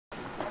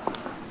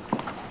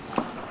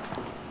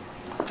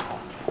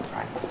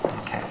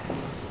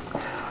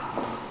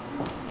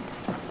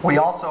We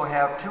also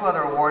have two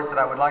other awards that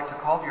I would like to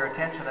call to your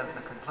attention as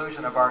the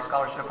conclusion of our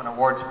Scholarship and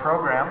Awards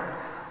program.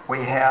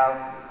 We have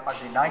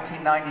the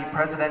 1990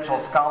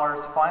 Presidential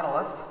Scholars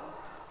finalist.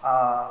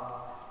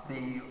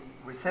 The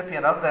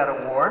recipient of that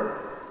award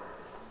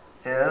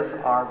is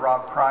our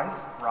Rob Price.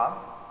 Rob?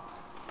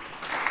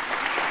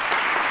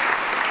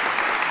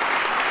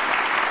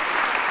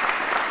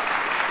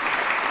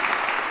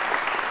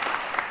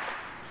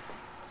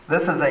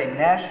 This is a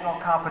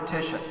national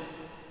competition.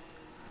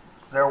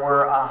 There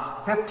were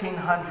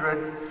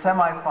 1,500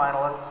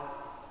 semifinalists,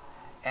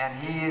 and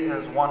he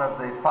is one of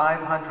the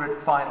 500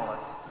 finalists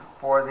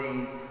for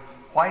the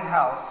White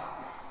House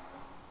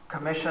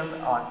Commission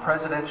on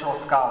Presidential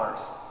Scholars.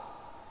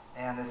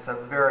 And it's a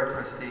very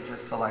prestigious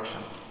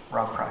selection.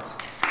 Rob Price.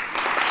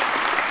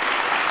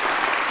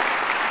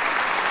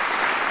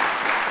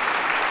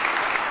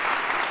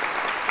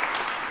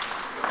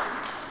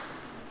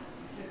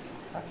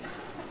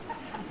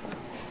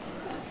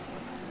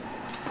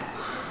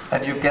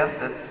 And you've guessed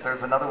it,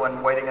 there's another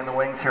one waiting in the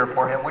wings here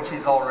for him, which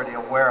he's already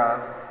aware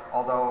of,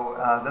 although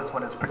this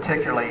one is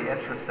particularly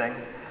interesting,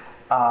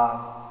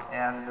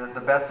 and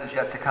the best is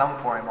yet to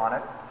come for him on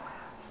it.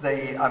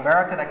 The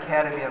American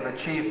Academy of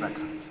Achievement,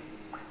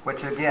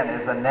 which again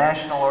is a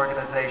national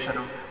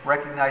organization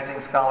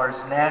recognizing scholars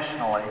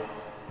nationally,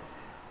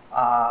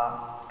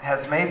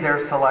 has made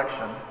their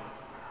selection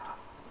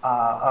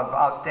of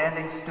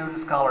outstanding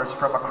student scholars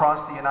from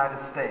across the United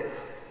States.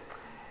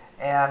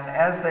 And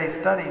as they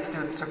study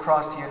students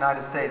across the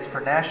United States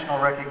for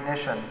national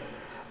recognition,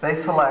 they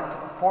select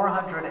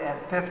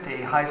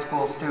 450 high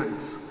school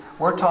students.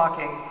 We're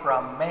talking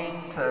from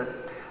Maine to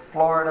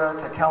Florida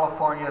to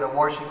California to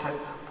Washington,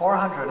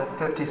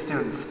 450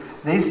 students.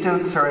 These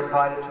students are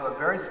invited to a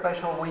very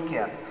special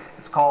weekend.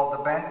 It's called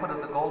the Banquet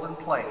of the Golden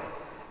Plate.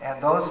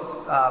 And those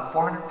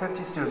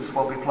 450 students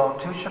will be flown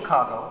to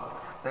Chicago.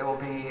 They will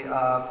be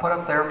put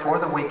up there for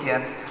the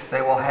weekend.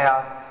 They will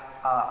have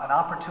an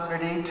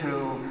opportunity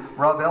to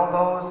rub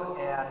elbows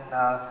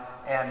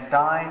and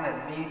dine and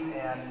meet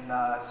and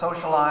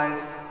socialize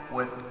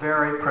with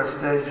very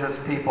prestigious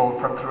people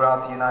from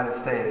throughout the United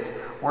States.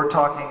 We're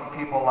talking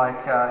people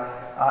like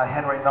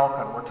Henry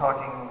Melkin. We're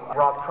talking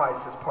Rob Price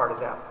as part of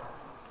that.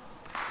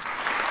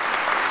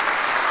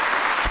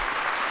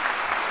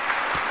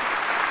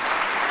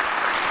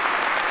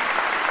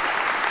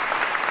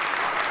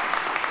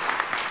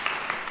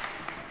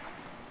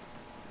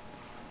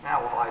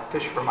 Now, while I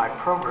fish for my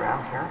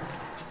program here,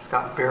 it's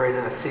got buried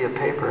in a sea of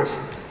papers.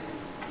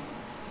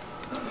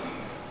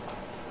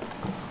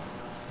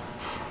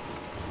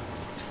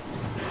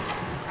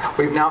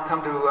 We've now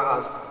come to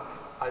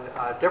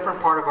a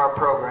different part of our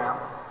program.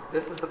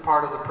 This is the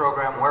part of the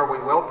program where we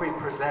will be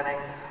presenting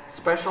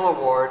special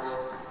awards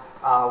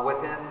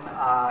within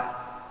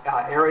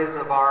areas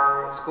of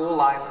our school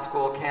life and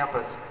school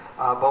campus,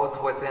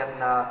 both within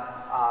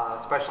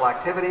special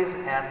activities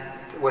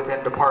and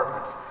within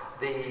departments.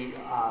 The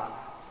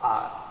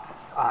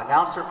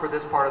announcer for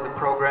this part of the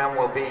program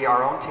will be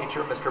our own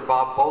teacher, Mr.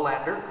 Bob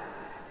Bolander.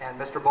 And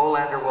Mr.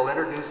 Bolander will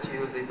introduce to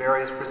you the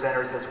various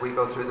presenters as we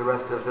go through the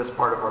rest of this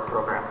part of our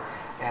program.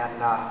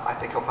 And I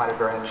think you'll find it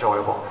very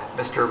enjoyable.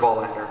 Mr.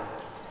 Bolander.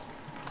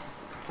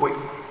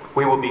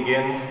 We will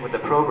begin with the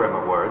program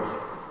awards.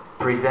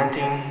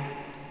 Presenting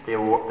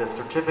the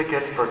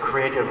certificate for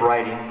creative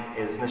writing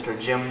is Mr.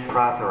 Jim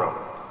Prothero.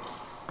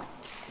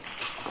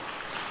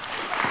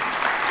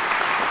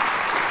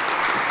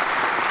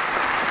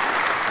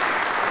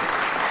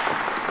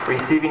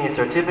 Receiving a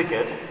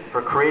certificate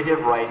for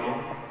creative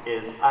writing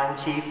is An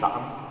Qi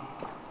Fang.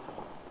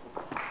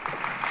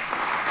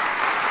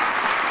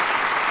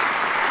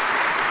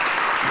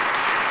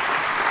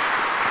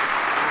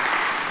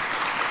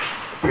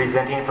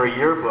 Presenting for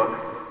yearbook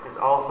is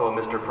also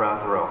Mr.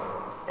 Prothero.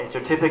 A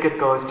certificate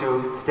goes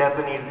to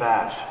Stephanie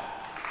Vash.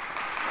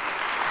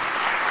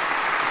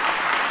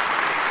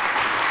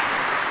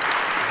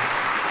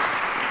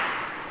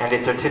 And a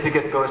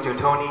certificate goes to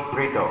Tony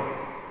Brito.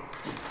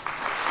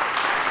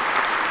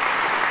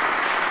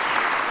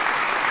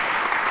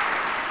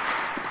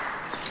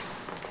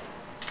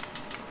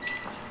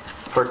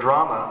 For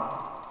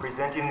drama,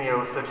 presenting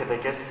the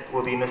certificates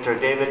will be Mr.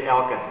 David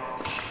Elkins.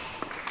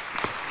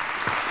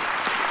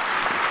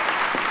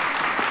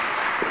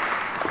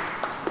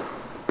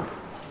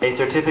 A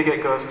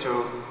certificate goes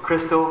to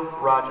Crystal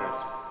Rogers.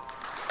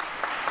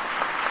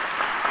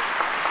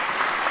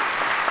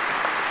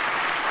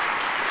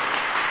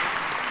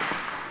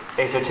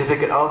 A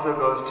certificate also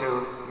goes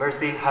to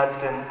Mercy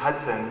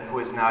Hudson, who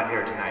is not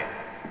here tonight.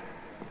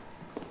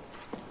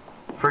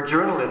 For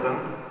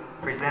journalism,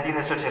 presenting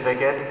the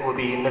certificate will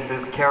be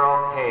Mrs.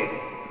 Carol Hay.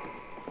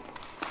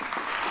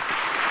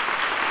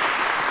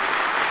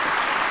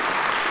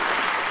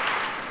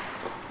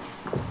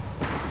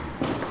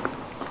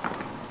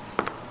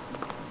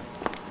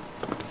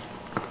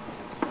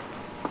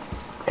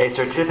 A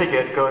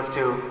certificate goes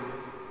to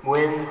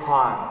Nguyen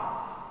Huang.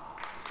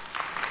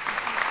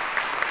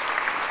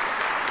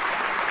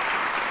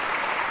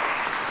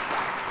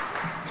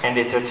 And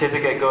a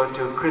certificate goes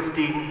to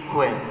Christine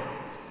Huynh.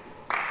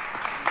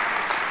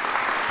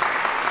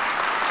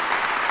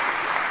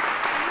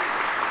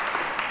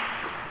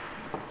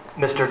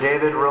 Mr.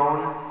 David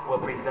Rohn will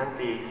present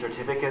the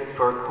certificates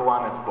for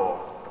Kiwanis Bowl.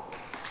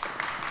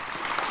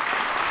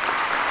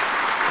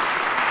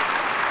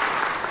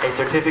 A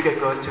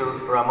certificate goes to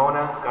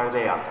Ramona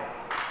Gardea.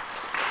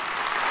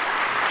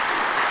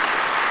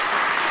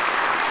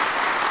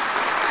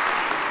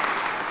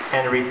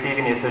 And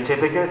receiving a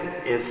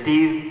certificate is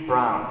Steve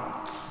Brown.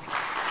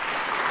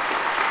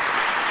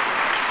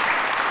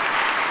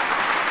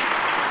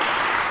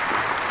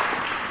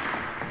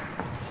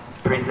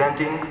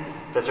 Presenting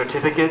the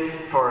certificates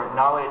for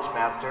Knowledge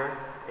Master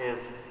is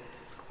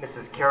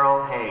Mrs.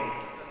 Carol Haig.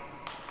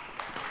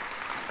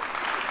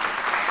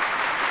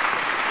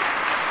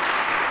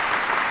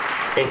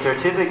 A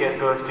certificate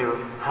goes to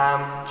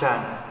Ham Chen.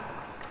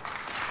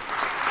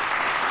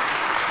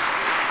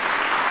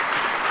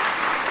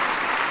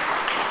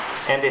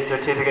 And a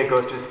certificate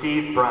goes to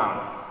Steve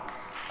Brown.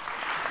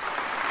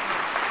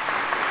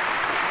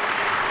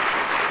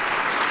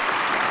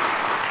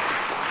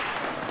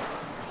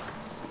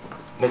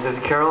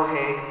 Mrs. Carol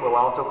Haig will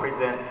also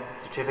present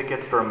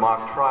certificates for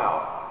mock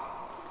trial.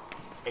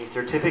 A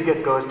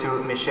certificate goes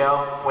to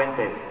Michelle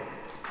Fuentes.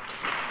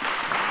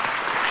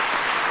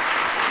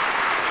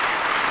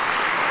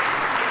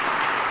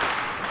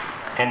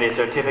 And a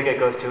certificate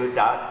goes to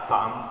Dat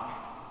Pham.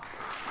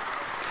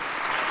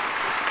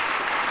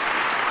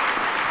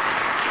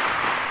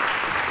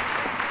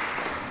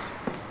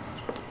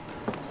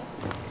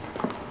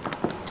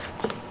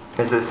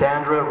 Mrs.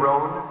 Sandra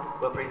Rohn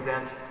will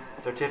present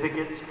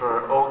certificates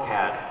for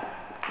OCAD.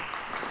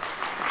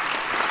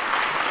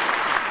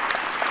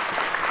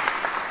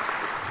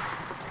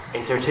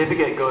 A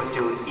certificate goes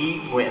to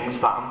Yi Nguyen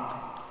Pham.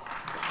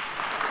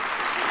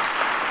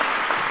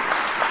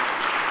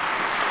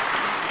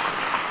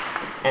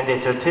 And a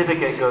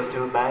certificate goes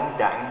to Bang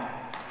Dang.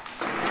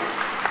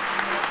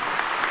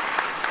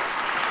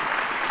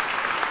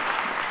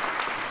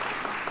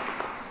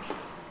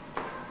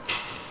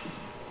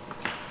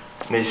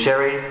 Ms.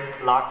 Sherry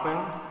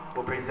Lockman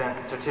will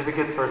present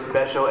certificates for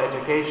special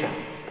education.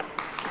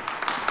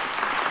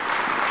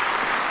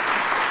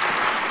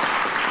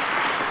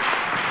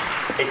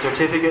 A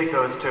certificate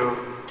goes to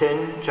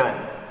Tin Chun.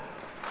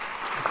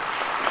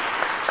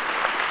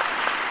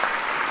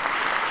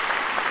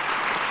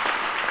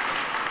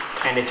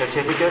 And a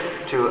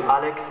certificate to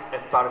Alex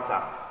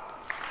Esparza.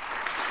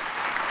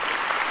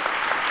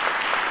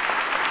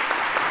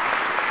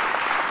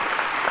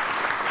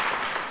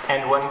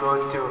 And one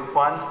goes to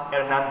Juan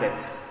Hernandez.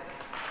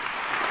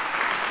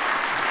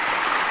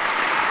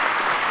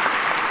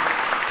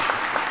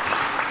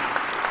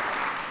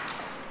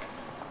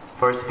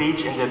 For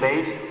speech and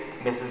debate,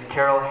 Mrs.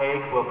 Carol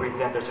Haig will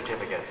present their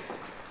certificates.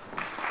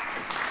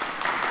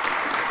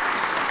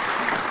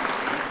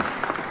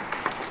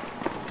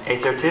 A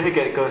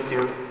certificate goes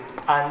to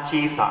An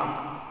Chi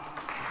Pham.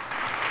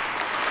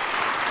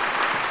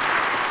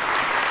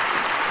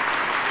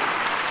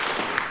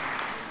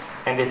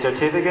 And a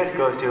certificate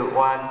goes to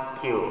Wan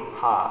Kyu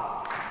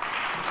Ha.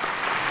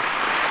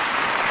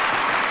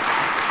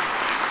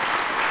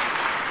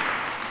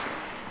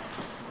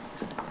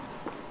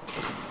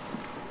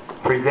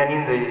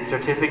 Presenting the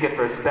certificate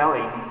for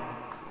spelling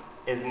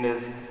is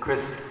Ms.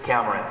 Chris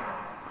Cameron.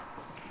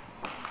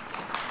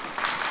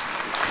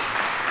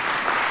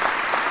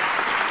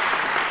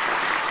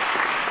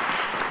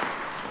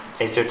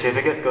 A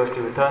certificate goes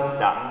to Thân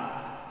Đặng.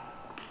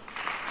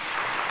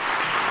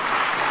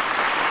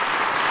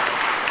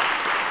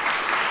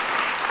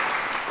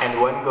 And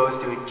one goes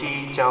to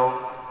Chi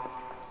Châu.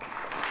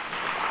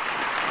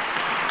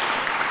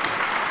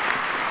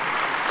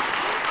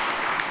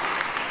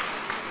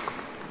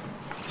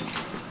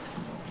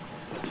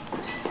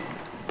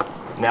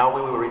 Now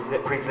we will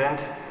present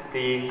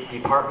the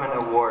department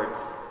awards.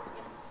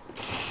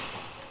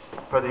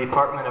 For the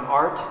Department of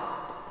Art,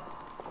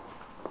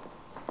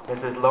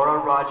 Mrs. Laura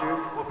Rogers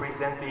will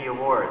present the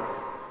awards.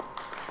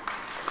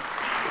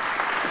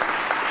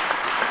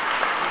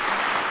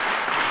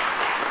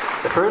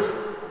 The first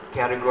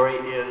category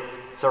is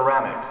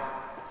ceramics.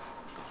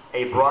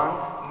 A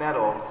bronze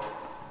medal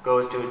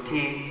goes to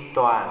Thi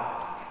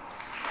Toan.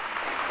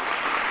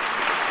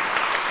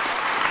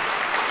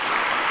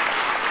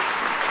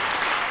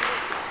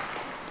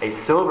 A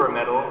silver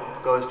medal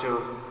goes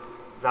to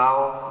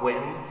Zhao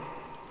Win.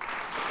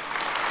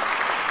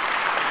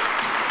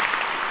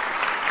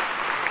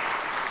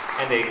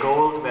 And a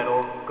gold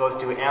medal goes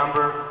to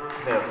Amber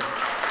Smith.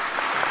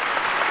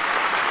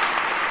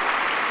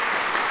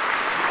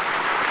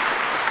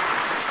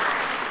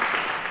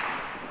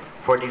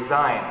 For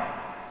design,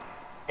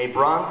 a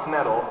bronze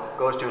medal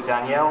goes to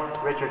Danielle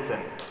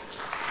Richardson.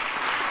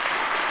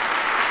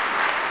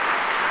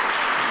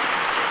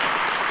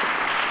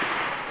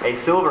 A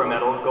silver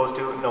medal goes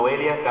to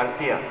Noelia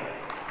Garcia.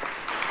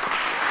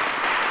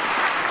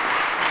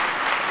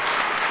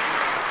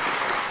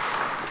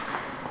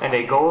 And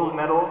a gold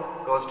medal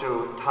goes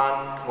to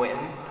Tan Nguyen.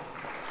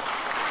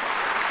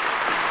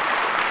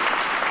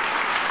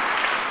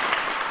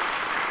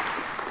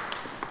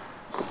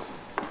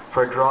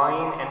 For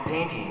drawing and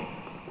painting,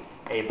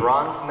 a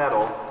bronze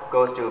medal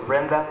goes to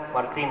Brenda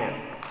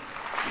Martinez.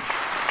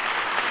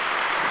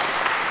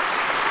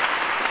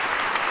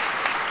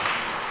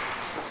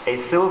 A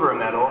silver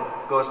medal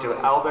goes to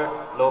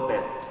Albert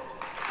Lopez.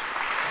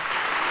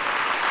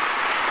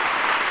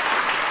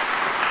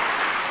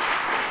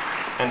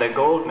 And the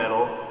gold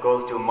medal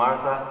goes to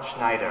Martha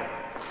Schneider.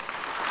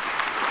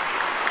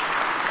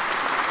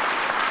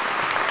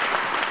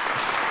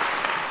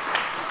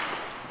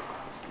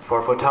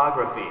 For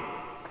photography,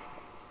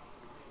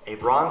 a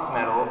bronze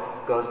medal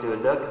goes to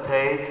Duc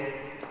Tae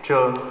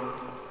Chun.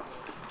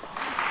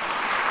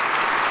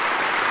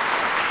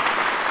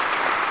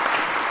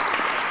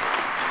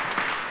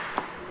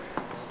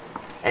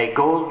 A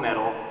gold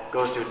medal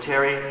goes to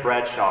Terry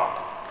Bradshaw.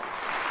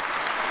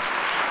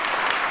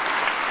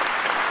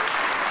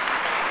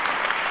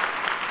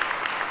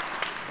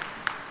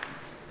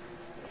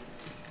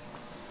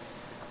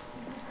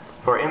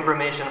 For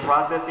information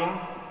processing,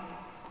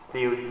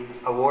 the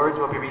awards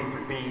will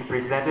be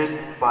presented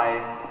by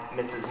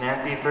Mrs.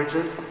 Nancy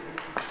Purchase.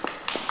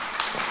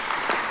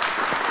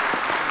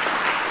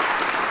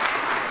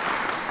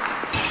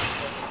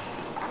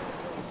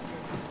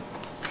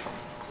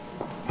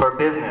 For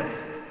business,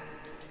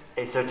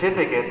 a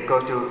certificate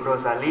goes to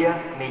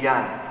Rosalia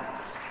Millan.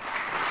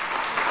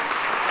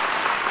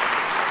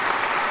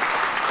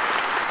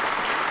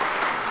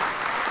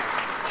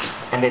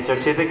 And a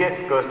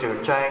certificate goes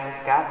to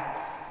Chang Kat.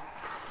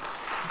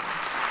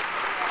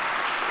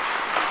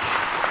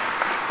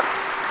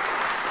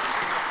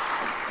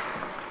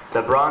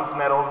 The bronze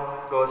medal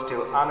goes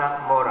to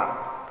Ana Mora.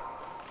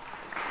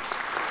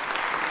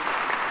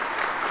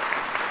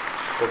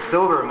 The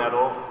silver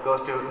medal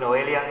goes to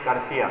Noelia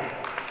Garcia.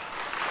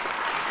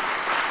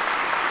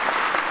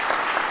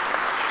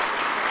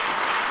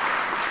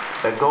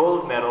 The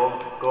gold medal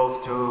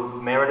goes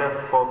to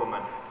Meredith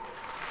Fogelman.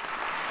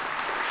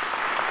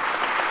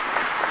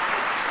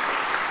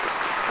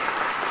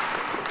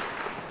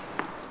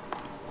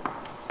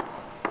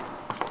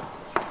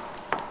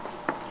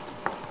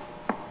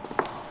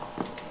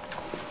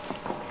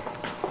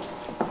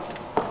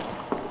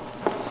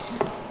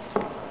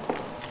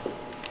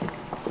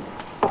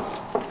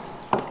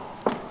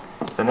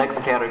 The next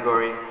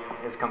category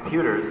is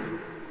computers.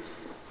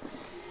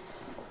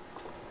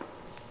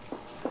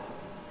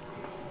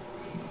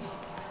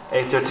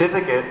 A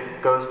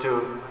certificate goes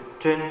to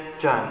Chin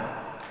Chan.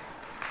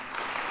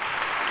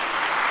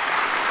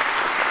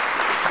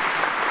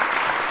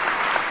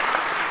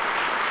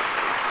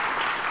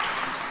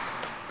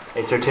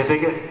 A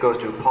certificate goes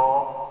to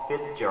Paul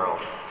Fitzgerald.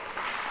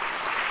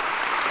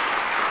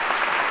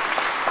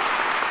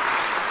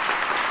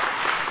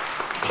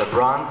 The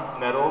bronze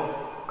medal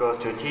goes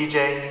to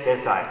TJ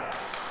Desai.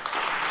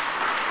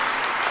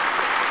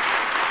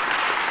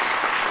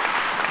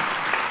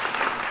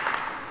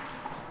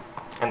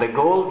 And the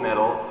gold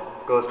medal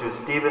goes to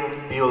Stephen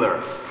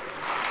Bueller.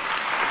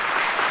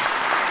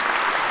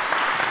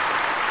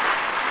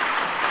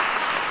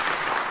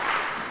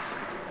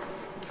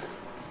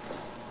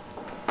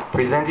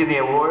 Presenting the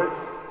awards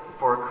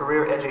for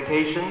career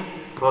education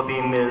will be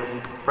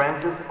Ms.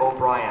 Frances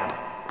O'Brien.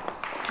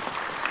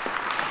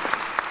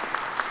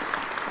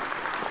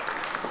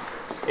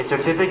 A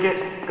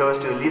certificate goes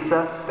to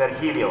Lisa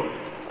Virgilio.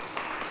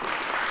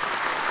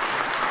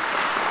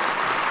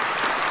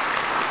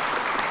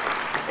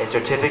 A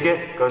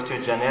certificate goes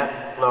to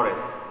Jeanette Flores.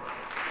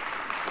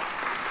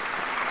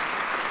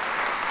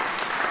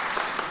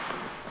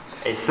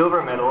 A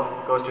silver medal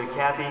goes to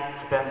Kathy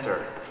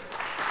Spencer.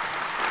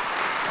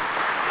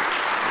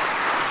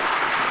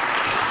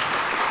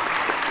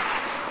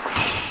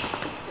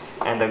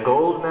 And the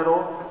gold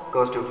medal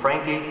goes to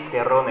Frankie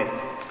Terrones.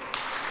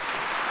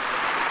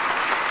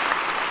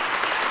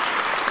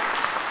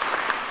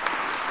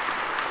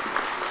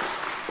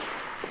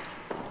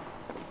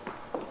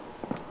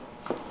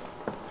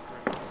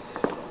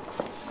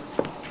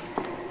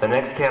 The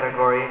next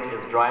category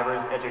is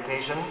driver's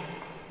education.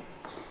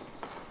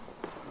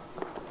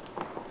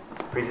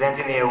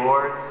 Presenting the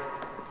awards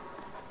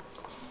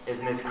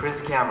is Ms.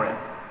 Chris Cameron.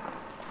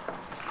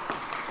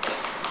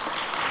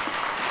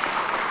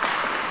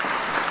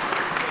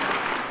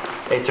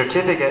 A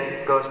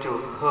certificate goes to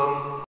Hung